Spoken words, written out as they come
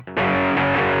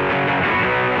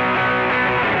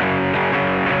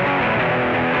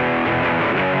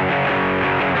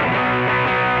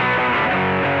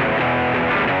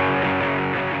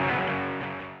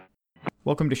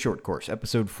Welcome to Short Course,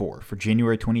 Episode 4 for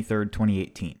January 23rd,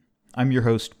 2018. I'm your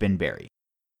host, Ben Barry.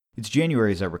 It's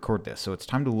January as I record this, so it's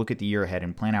time to look at the year ahead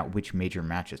and plan out which major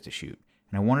matches to shoot.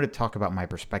 And I wanted to talk about my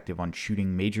perspective on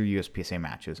shooting major USPSA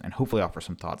matches and hopefully offer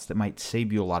some thoughts that might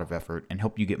save you a lot of effort and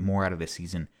help you get more out of this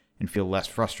season and feel less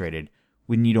frustrated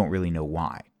when you don't really know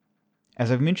why. As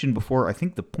I've mentioned before, I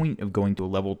think the point of going to a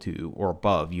level 2 or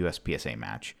above USPSA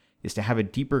match is to have a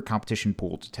deeper competition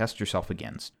pool to test yourself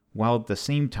against, while at the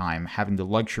same time having the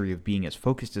luxury of being as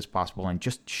focused as possible and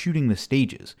just shooting the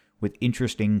stages with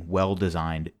interesting,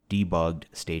 well-designed, debugged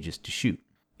stages to shoot.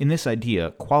 In this idea,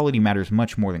 quality matters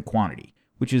much more than quantity,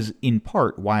 which is in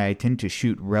part why I tend to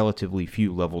shoot relatively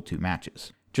few level 2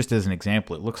 matches. Just as an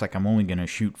example, it looks like I'm only going to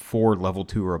shoot 4 level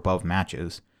 2 or above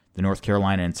matches: the North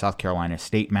Carolina and South Carolina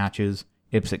state matches,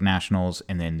 IPSC Nationals,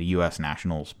 and then the US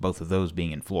Nationals, both of those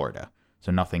being in Florida.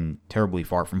 So nothing terribly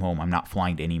far from home. I'm not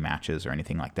flying to any matches or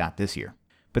anything like that this year.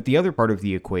 But the other part of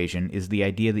the equation is the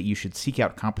idea that you should seek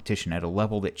out competition at a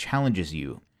level that challenges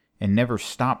you and never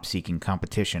stop seeking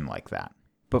competition like that.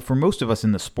 But for most of us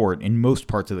in the sport, in most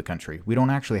parts of the country, we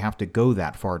don't actually have to go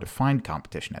that far to find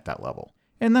competition at that level.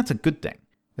 And that's a good thing.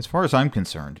 As far as I'm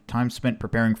concerned, time spent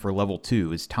preparing for level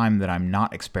 2 is time that I'm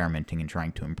not experimenting and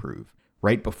trying to improve.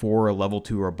 Right before a level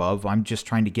 2 or above, I'm just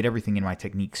trying to get everything in my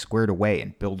technique squared away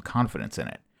and build confidence in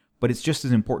it. But it's just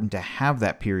as important to have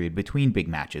that period between big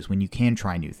matches when you can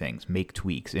try new things, make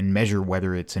tweaks, and measure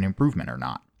whether it's an improvement or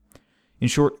not. In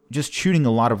short, just shooting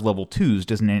a lot of level 2s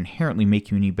doesn't inherently make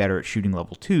you any better at shooting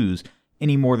level 2s,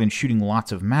 any more than shooting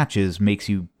lots of matches makes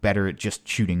you better at just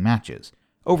shooting matches.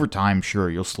 Over time,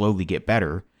 sure, you'll slowly get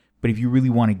better, but if you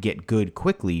really want to get good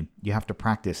quickly, you have to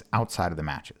practice outside of the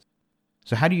matches.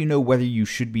 So how do you know whether you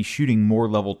should be shooting more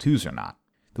level 2s or not?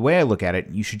 The way I look at it,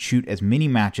 you should shoot as many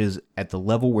matches at the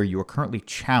level where you are currently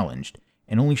challenged,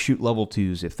 and only shoot level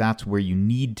 2s if that's where you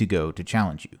need to go to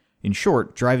challenge you. In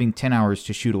short, driving 10 hours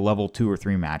to shoot a level 2 or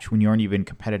 3 match when you aren't even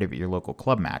competitive at your local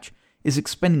club match is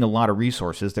expending a lot of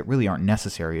resources that really aren't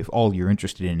necessary if all you're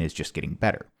interested in is just getting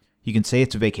better. You can say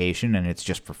it's a vacation and it's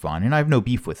just for fun, and I have no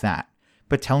beef with that.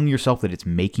 But telling yourself that it's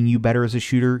making you better as a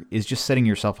shooter is just setting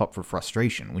yourself up for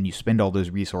frustration when you spend all those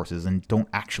resources and don't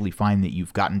actually find that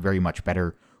you've gotten very much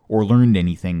better or learned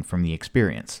anything from the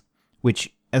experience.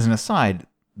 Which, as an aside,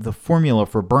 the formula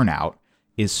for burnout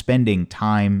is spending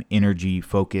time, energy,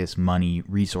 focus, money,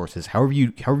 resources, however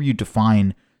you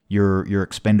define your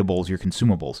expendables, your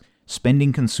consumables,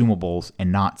 spending consumables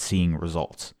and not seeing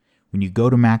results. When you go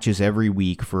to matches every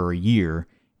week for a year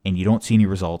and you don't see any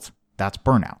results, that's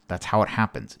burnout. That's how it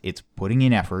happens. It's putting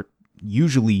in effort,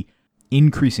 usually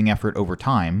increasing effort over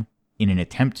time in an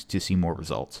attempt to see more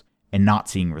results, and not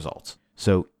seeing results.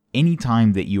 So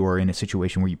anytime that you are in a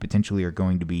situation where you potentially are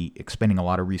going to be expending a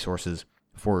lot of resources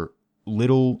for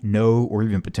little, no, or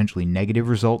even potentially negative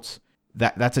results,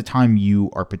 that's a time you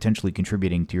are potentially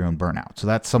contributing to your own burnout. So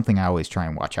that's something I always try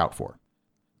and watch out for.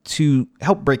 To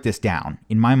help break this down,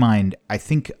 in my mind, I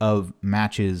think of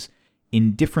matches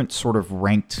in different sort of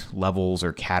ranked levels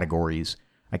or categories.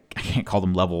 I can't call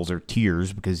them levels or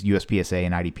tiers because USPSA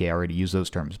and IDPA already use those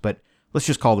terms, but let's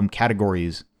just call them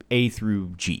categories A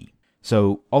through G.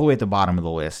 So all the way at the bottom of the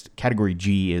list, category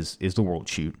G is the World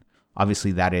Shoot.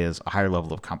 Obviously, that is a higher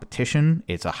level of competition.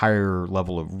 It's a higher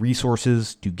level of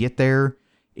resources to get there.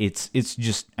 It's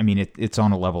just, it's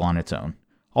on a level on its own.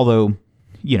 Although,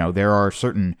 there are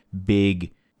certain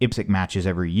big IPSC matches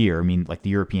every year. Like the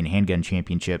European Handgun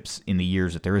Championships in the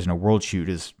years that there isn't a World Shoot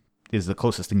is the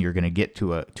closest thing you're going to get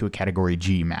to a Category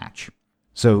G match.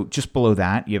 So just below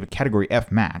that, you have a Category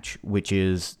F match, which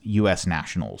is US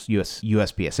Nationals,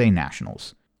 USPSA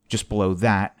Nationals. Just below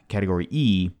that, Category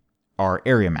E are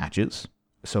area matches.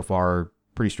 So far,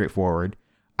 pretty straightforward.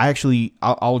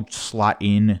 I'll slot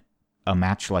in a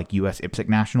match like US IPSC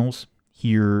Nationals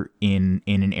here in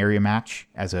an area match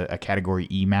as a Category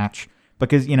E match.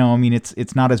 Because,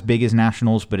 it's not as big as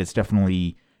Nationals, but it's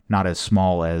definitely not as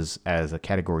small as a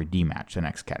Category D match, the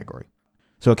next category.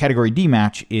 So a Category D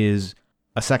match is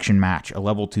a section match, a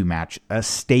level 2 match, a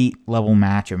state level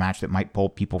match, a match that might pull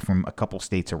people from a couple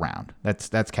states around.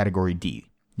 That's Category D.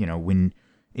 When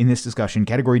in this discussion,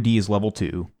 Category D is level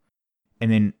 2.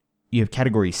 And then you have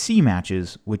Category C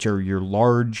matches, which are your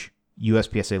large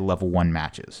USPSA level 1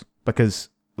 matches. Because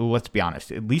let's be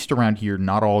honest, at least around here,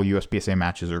 not all USPSA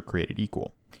matches are created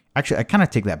equal. Actually, I kind of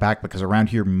take that back because around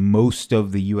here, most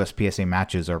of the USPSA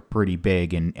matches are pretty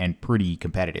big and pretty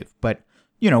competitive. But,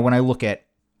 when I look at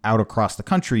out across the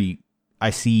country, I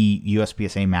see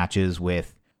USPSA matches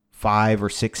with 5 or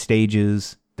 6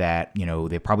 stages that,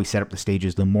 they probably set up the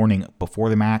stages the morning before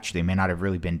the match. They may not have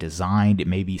really been designed. It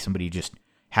may be somebody just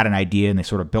had an idea and they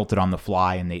sort of built it on the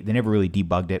fly and they never really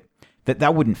debugged it.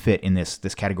 That wouldn't fit in this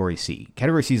Category C.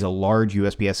 Category C is a large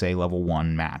USPSA level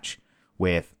 1 match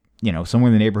with, somewhere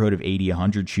in the neighborhood of 80,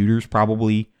 100 shooters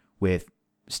probably, with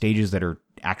stages that are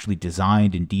actually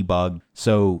designed and debugged.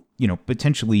 So,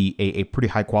 potentially a pretty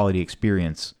high quality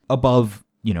experience above,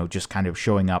 just kind of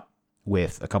showing up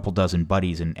with a couple dozen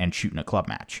buddies and shooting a club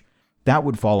match. That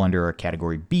would fall under a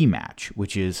Category B match,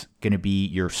 which is going to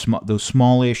be those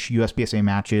smallish USPSA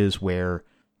matches where,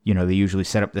 they usually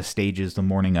set up the stages the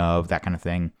morning of, that kind of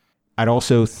thing. I'd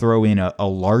also throw in a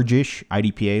largish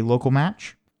IDPA local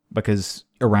match, because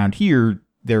around here,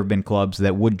 there have been clubs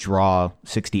that would draw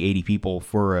 60, 80 people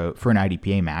for an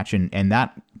IDPA match. And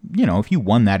that, if you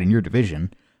won that in your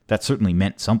division, that certainly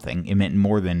meant something. It meant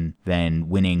more than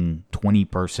winning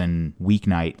 20-person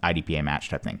weeknight IDPA match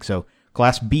type thing. So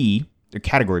Class B, or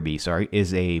Category B,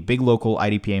 is a big local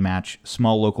IDPA match,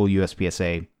 small local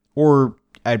USPSA, or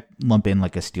I'd lump in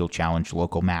like a Steel Challenge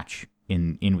local match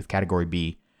in with Category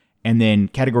B. And then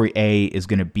Category A is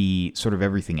going to be sort of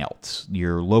everything else.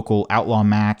 Your local outlaw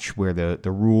match where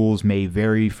the rules may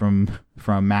vary from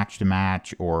match to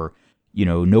match, or,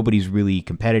 nobody's really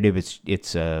competitive. It's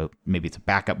maybe it's a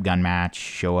backup gun match,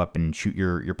 show up and shoot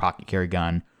your pocket carry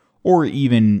gun, or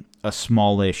even a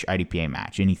smallish IDPA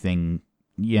match. Anything,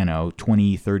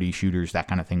 20, 30 shooters, that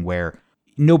kind of thing, where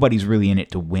nobody's really in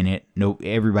it to win it. No,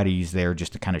 everybody's there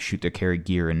just to kind of shoot their carry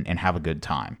gear and have a good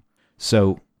time.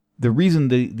 So the reason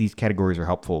these categories are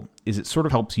helpful is it sort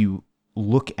of helps you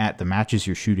look at the matches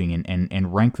you're shooting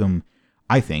and rank them,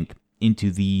 I think,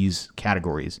 into these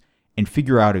categories and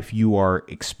figure out if you are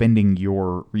expending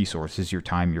your resources, your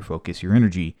time, your focus, your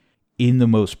energy in the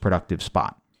most productive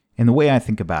spot. And the way I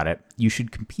think about it, you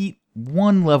should compete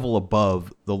one level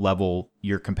above the level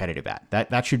you're competitive at.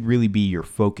 That should really be your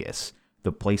focus,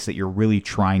 the place that you're really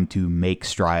trying to make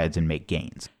strides and make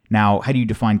gains. Now, how do you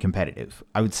define competitive?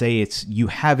 I would say it's you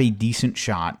have a decent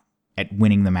shot at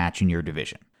winning the match in your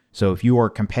division. So if you are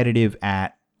competitive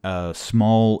at a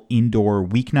small indoor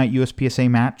weeknight USPSA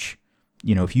match,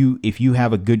 if you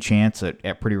have a good chance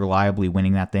at pretty reliably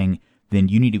winning that thing, then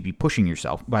you need to be pushing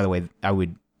yourself. By the way,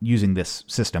 using this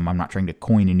system, I'm not trying to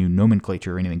coin a new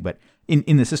nomenclature or anything, but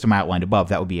in the system I outlined above,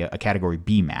 that would be a Category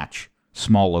B match,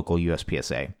 small local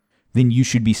USPSA. Then you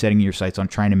should be setting your sights on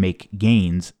trying to make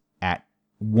gains at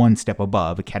one step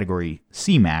above a Category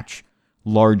C match,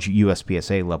 large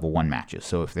USPSA level 1 matches.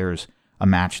 So if there's a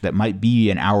match that might be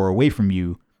an hour away from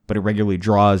you, but it regularly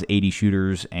draws 80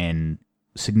 shooters and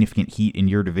significant heat in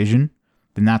your division,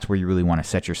 then that's where you really want to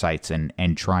set your sights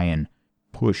and try and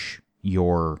push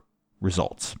your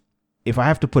results. If I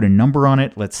have to put a number on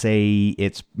it, let's say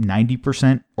it's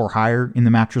 90% or higher in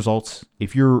the match results.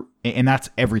 And that's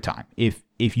every time. If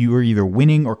you are either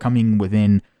winning or coming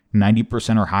within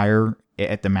 90% or higher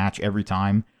at the match every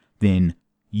time, then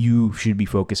you should be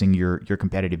focusing your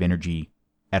competitive energy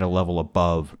at a level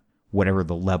above whatever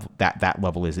the level that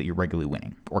level is that you're regularly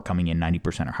winning or coming in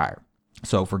 90% or higher.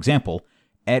 So, for example,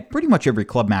 at pretty much every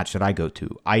club match that I go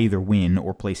to, I either win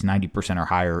or place 90% or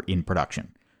higher in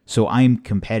production. So I'm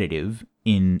competitive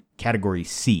in Category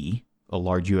C, a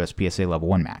large USPSA level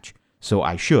 1 match. So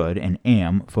I should and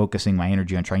am focusing my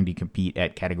energy on trying to compete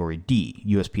at Category D,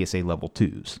 USPSA level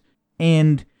 2s.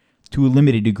 And to a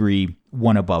limited degree,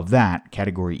 one above that,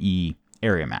 Category E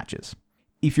area matches.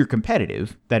 If you're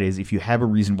competitive, that is, if you have a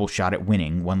reasonable shot at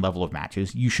winning one level of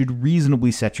matches, you should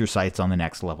reasonably set your sights on the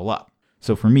next level up.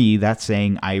 So for me, that's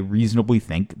saying I reasonably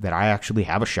think that I actually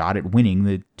have a shot at winning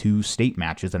the 2 state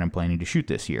matches that I'm planning to shoot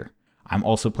this year. I'm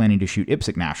also planning to shoot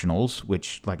IPSC Nationals,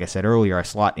 which, like I said earlier, I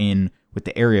slot in with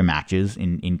the area matches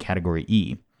in Category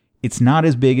E. It's not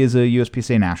as big as a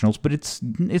USPSA Nationals, but it's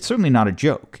certainly not a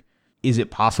joke. Is it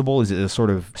possible? Is it a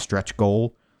sort of stretch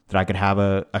goal that I could have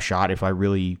a shot if I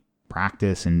really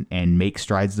practice and make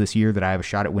strides this year, that I have a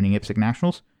shot at winning IPSC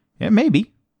Nationals? Yeah,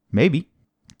 maybe.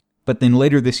 But then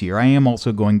later this year, I am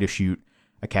also going to shoot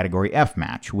a Category F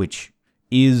match, which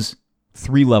is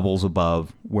 3 levels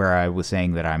above where I was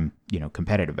saying that I'm,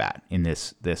 competitive at in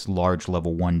this large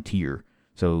level 1 tier.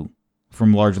 So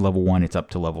from large level 1, it's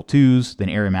up to level 2s, then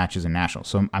area matches and nationals.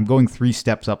 So I'm going 3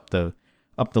 steps up the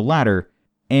ladder,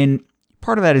 and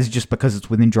part of that is just because it's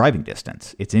within driving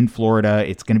distance. It's in Florida.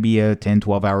 It's going to be a 10,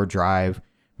 12-hour drive.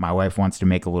 My wife wants to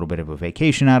make a little bit of a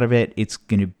vacation out of it. It's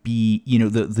going to be,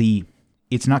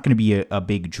 it's not going to be a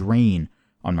big drain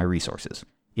on my resources.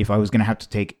 If I was going to have to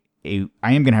take I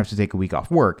am going to have to take a week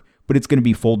off work, but it's going to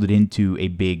be folded into a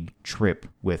big trip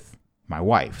with my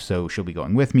wife. So she'll be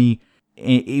going with me.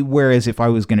 Whereas if I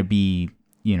was going to be,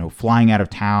 flying out of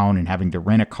town and having to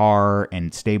rent a car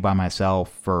and stay by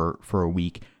myself for a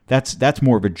week, that's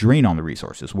more of a drain on the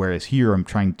resources. Whereas here I'm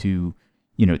trying to,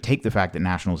 take the fact that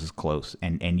nationals is close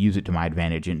and use it to my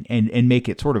advantage and make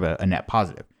it sort of a net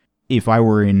positive. If I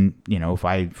were if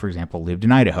I, for example, lived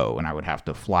in Idaho and I would have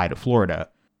to fly to Florida,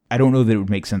 I don't know that it would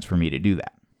make sense for me to do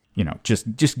that.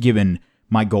 Just given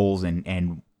my goals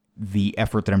and the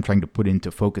effort that I'm trying to put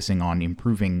into focusing on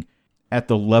improving at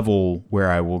the level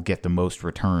where I will get the most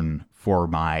return for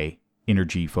my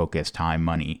energy, focus, time,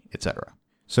 money, etc.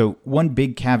 So one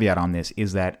big caveat on this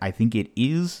is that I think it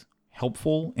is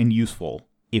helpful and useful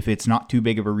if it's not too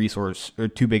big of a resource or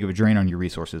too big of a drain on your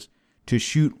resources to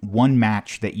shoot one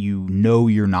match that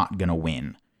you're not going to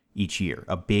win each year.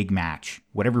 A big match,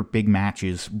 whatever big match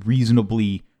is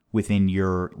reasonably within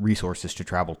your resources to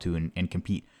travel to and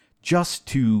compete, just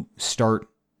to start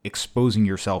exposing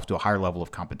yourself to a higher level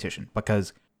of competition.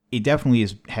 Because it definitely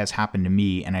has happened to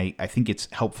me, and I think it's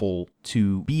helpful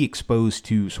to be exposed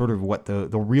to sort of what the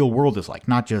real world is like,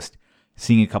 not just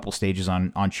seeing a couple stages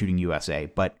on Shooting USA,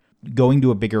 but going to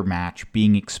a bigger match,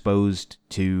 being exposed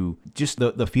to just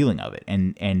the feeling of it,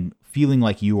 and feeling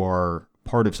like you are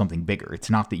part of something bigger. It's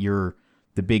not that you're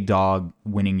the big dog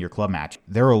winning your club match.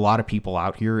 There are a lot of people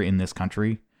out here in this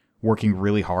country working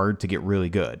really hard to get really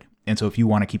good. And so if you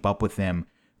want to keep up with them,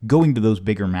 going to those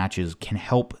bigger matches can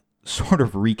help sort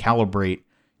of recalibrate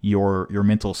your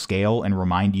mental scale and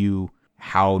remind you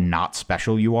how not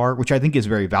special you are, which I think is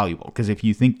very valuable. Because if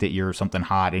you think that you're something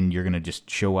hot and you're going to just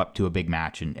show up to a big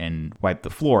match and wipe the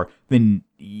floor, then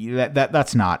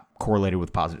that's not correlated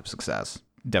with positive success.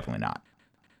 Definitely not.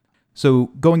 So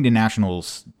going to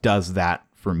nationals does that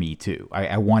for me too.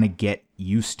 I want to get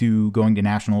used to going to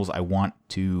nationals. I want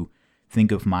to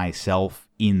think of myself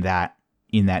in that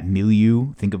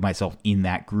milieu, think of myself in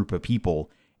that group of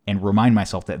people, and remind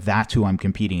myself that that's who I'm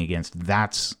competing against.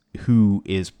 That's who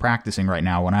is practicing right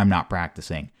now when I'm not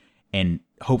practicing. And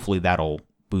hopefully that'll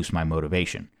boost my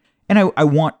motivation. And I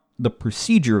want the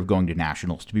procedure of going to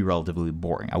nationals to be relatively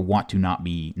boring. I want to not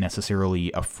be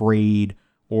necessarily afraid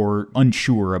or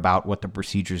unsure about what the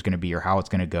procedure is going to be or how it's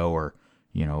going to go, or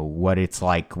what it's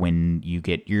like when you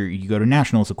go to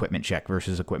nationals equipment check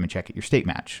versus equipment check at your state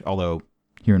match. Although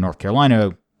here in North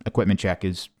Carolina, equipment check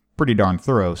is pretty darn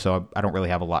thorough, so I don't really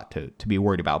have a lot to be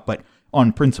worried about. But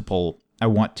on principle, I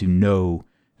want to know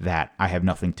that I have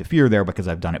nothing to fear there because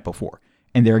I've done it before.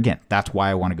 And there again, that's why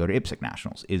I want to go to IPSC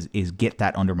Nationals, is get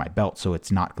that under my belt so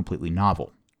it's not completely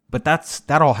novel. But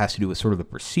that all has to do with sort of the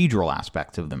procedural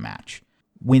aspects of the match.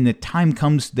 When the time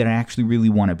comes that I actually really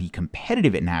want to be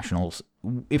competitive at nationals,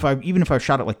 even if I've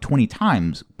shot it like 20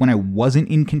 times, when I wasn't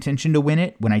in contention to win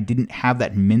it, when I didn't have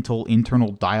that mental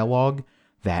internal dialogue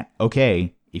that,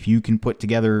 okay, if you can put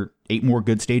together 8 more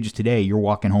good stages today, you're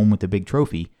walking home with a big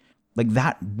trophy, like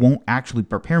that won't actually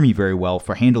prepare me very well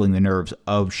for handling the nerves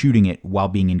of shooting it while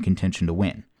being in contention to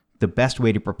win. The best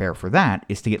way to prepare for that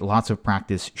is to get lots of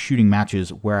practice shooting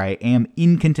matches where I am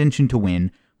in contention to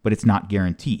win, but it's not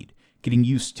guaranteed. Getting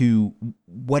used to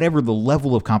whatever the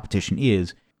level of competition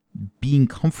is, being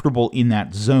comfortable in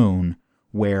that zone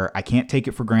where I can't take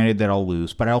it for granted that I'll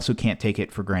lose, but I also can't take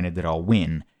it for granted that I'll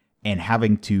win, and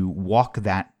having to walk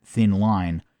that thin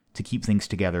line to keep things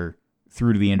together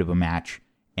through to the end of a match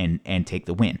and take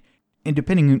the win. And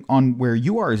depending on where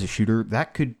you are as a shooter,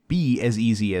 that could be as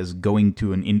easy as going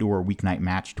to an indoor weeknight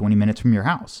match 20 minutes from your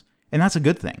house. And that's a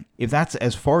good thing. If that's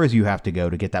as far as you have to go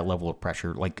to get that level of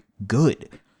pressure, like, good.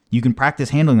 You can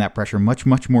practice handling that pressure much,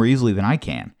 much more easily than I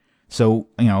can. So,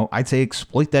 I'd say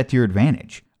exploit that to your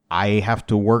advantage. I have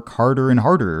to work harder and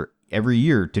harder every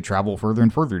year to travel further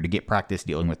and further to get practice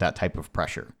dealing with that type of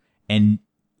pressure. And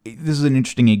this is an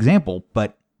interesting example,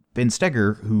 but Ben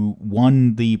Steger, who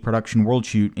won the Production World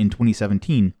Shoot in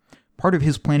 2017, part of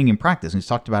his planning and practice, and he's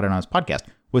talked about it on his podcast,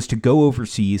 was to go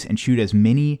overseas and shoot as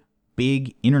many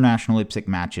big international IPSC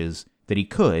matches that he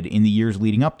could in the years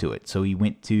leading up to it. So he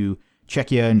went to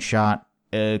Czechia and shot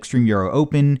Extreme Euro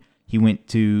Open. He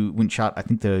went shot, I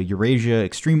think, the Eurasia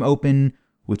Extreme Open,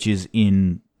 which is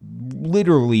in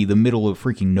literally the middle of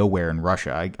freaking nowhere in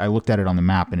Russia. I looked at it on the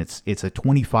map, and it's a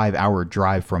 25-hour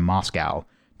drive from Moscow,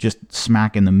 just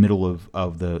smack in the middle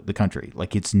of the country.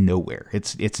 Like, it's nowhere.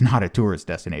 It's not a tourist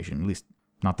destination, at least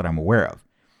not that I'm aware of.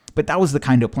 But that was the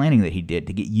kind of planning that he did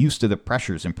to get used to the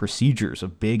pressures and procedures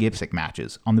of big IPSC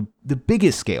matches on the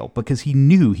biggest scale, because he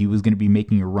knew he was going to be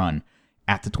making a run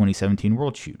at the 2017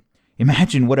 World Shoot.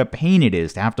 Imagine what a pain it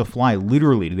is to have to fly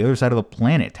literally to the other side of the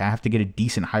planet to have to get a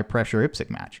decent high-pressure IPSC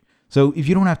match. So if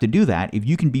you don't have to do that, if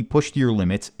you can be pushed to your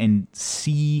limits and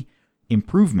see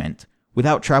improvement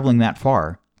without traveling that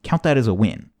far, count that as a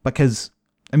win. Because,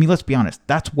 let's be honest,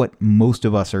 that's what most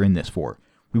of us are in this for.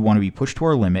 We want to be pushed to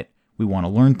our limit, we want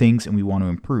to learn things, and we want to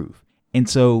improve. And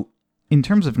so in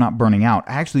terms of not burning out,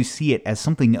 I actually see it as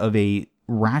something of a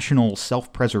rational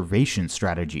self-preservation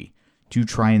strategy to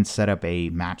try and set up a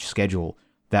match schedule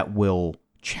that will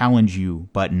challenge you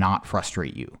but not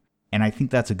frustrate you. And I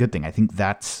think that's a good thing. I think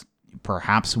that's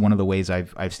perhaps one of the ways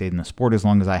I've stayed in the sport as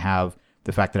long as I have,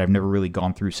 the fact that I've never really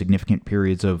gone through significant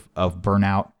periods of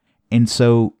burnout. And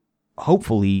so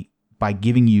hopefully by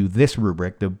giving you this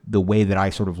rubric, the way that I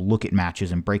sort of look at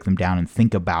matches and break them down and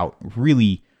think about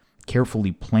really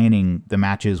carefully planning the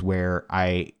matches where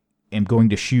I am going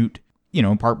to shoot,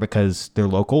 in part because they're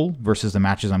local versus the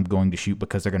matches I'm going to shoot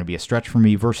because they're going to be a stretch for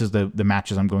me versus the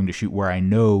matches I'm going to shoot where I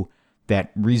know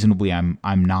that reasonably I'm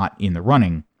not in the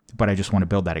running, but I just want to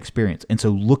build that experience. And so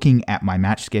looking at my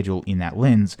match schedule in that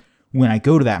lens, when I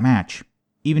go to that match,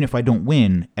 even if I don't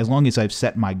win, as long as I've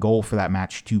set my goal for that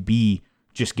match to be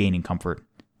just gaining comfort,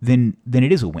 then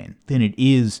it is a win. Then it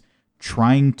is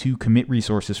trying to commit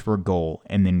resources for a goal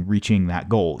and then reaching that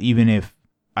goal, even if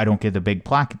I don't get the big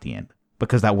plaque at the end,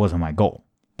 because that wasn't my goal.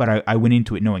 But I went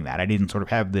into it knowing that. I didn't sort of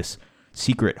have this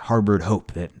secret harbored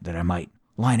hope that I might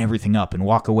line everything up and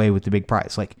walk away with the big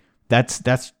prize. Like that's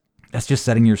just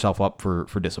setting yourself up for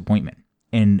disappointment.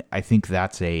 And I think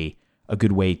that's a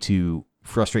good way to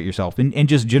frustrate yourself. And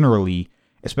just generally,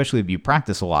 especially if you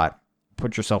practice a lot,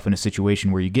 put yourself in a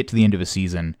situation where you get to the end of a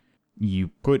season, you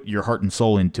put your heart and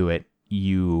soul into it,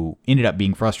 you ended up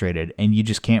being frustrated, and you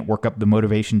just can't work up the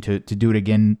motivation to do it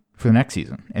again for the next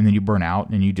season. And then you burn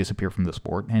out and you disappear from the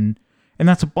sport. And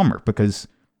that's a bummer because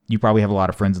you probably have a lot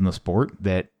of friends in the sport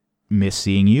that miss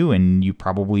seeing you, and you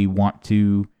probably want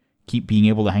to keep being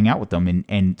able to hang out with them.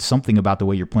 And something about the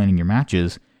way you're planning your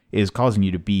matches is causing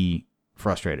you to be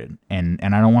frustrated. And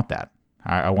I don't want that.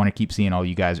 I want to keep seeing all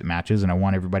you guys at matches, and I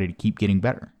want everybody to keep getting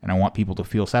better. And I want people to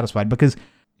feel satisfied because,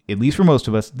 at least for most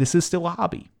of us, this is still a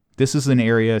hobby. This is an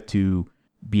area to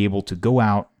be able to go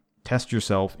out, test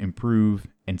yourself, improve,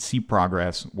 and see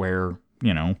progress where,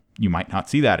 you might not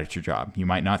see that at your job. You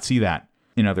might not see that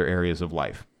in other areas of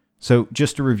life. So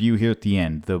just to review here at the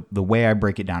end, the way I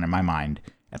break it down in my mind,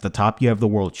 at the top you have the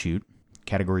World Shoot,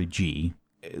 category G.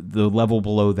 The level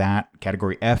below that,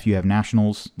 category F, you have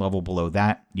nationals. Level below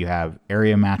that, you have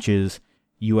area matches,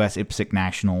 U.S. IPSC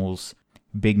nationals,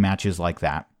 big matches like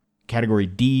that. Category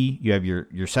D, you have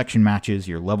your section matches,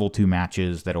 your level 2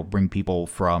 matches that'll bring people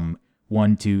from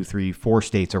 1, 2, 3, 4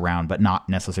 states around, but not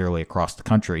necessarily across the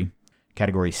country.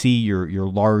 Category C, your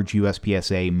large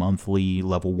USPSA monthly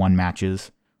level 1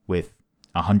 matches with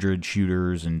 100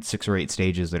 shooters and 6 or 8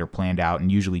 stages that are planned out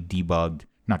and usually debugged,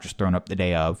 not just thrown up the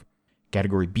day of.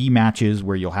 Category B matches,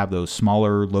 where you'll have those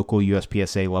smaller local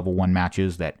USPSA level 1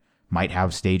 matches that might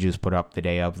have stages put up the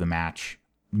day of the match,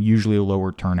 usually a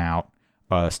lower turnout.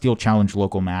 Steel Challenge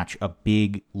local match, a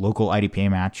big local IDPA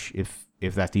match, if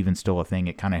that's even still a thing.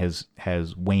 It kind of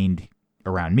has waned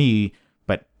around me,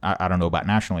 but I don't know about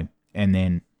nationally. And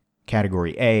then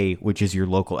category A, which is your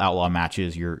local outlaw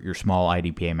matches, your small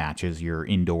IDPA matches, your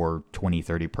indoor 20,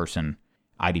 30 person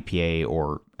IDPA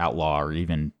or outlaw or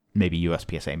even maybe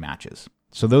USPSA matches.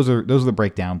 So those are the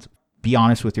breakdowns. Be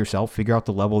honest with yourself, figure out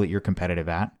the level that you're competitive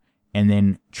at, and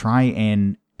then try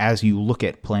and, as you look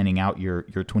at planning out your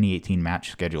 2018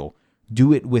 match schedule,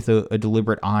 do it with a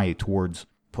deliberate eye towards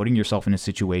putting yourself in a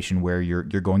situation where you're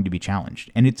going to be challenged.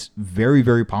 And it's very,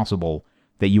 very possible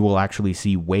that you will actually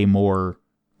see way more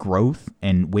growth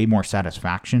and way more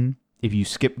satisfaction if you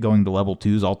skip going to level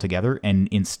 2s altogether and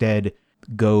instead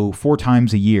go 4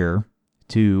 times a year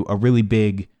to a really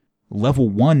big level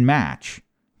 1 match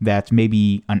that's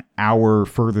maybe an hour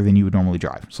further than you would normally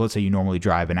drive. So let's say you normally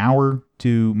drive an hour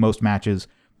to most matches,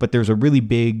 but there's a really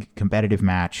big competitive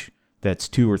match that's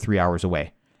 2 or 3 hours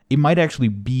away. It might actually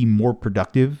be more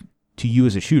productive to you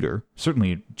as a shooter,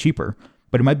 certainly cheaper,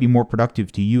 but it might be more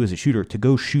productive to you as a shooter to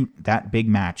go shoot that big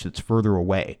match that's further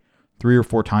away 3 or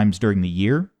 4 times during the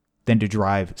year than to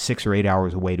drive 6 or 8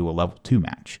 hours away to a level 2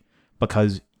 match,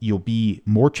 because you'll be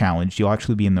more challenged. You'll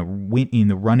actually be in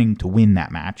the running to win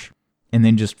that match. And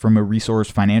then just from a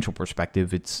resource financial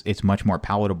perspective, it's much more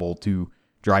palatable to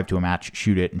drive to a match,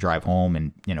 shoot it, and drive home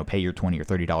and, pay your $20 or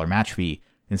 $30 match fee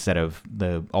instead of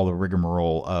all the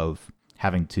rigmarole of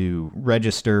having to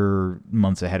register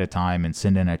months ahead of time and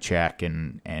send in a check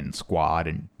and squad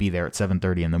and be there at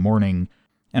 7:30 in the morning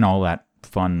and all that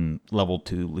fun level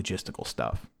 2 logistical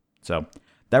stuff. So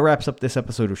that wraps up this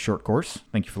episode of Short Course.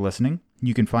 Thank you for listening.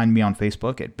 You can find me on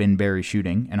Facebook at Ben Barry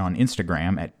Shooting and on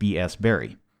Instagram at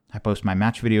BSBarry. I post my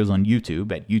match videos on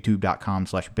YouTube at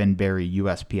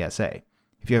youtube.com/BenBarryUSPSA.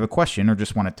 If you have a question or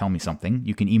just want to tell me something,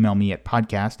 you can email me at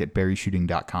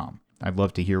podcast@barryshooting.com. I'd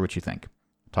love to hear what you think.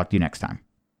 Talk to you next time.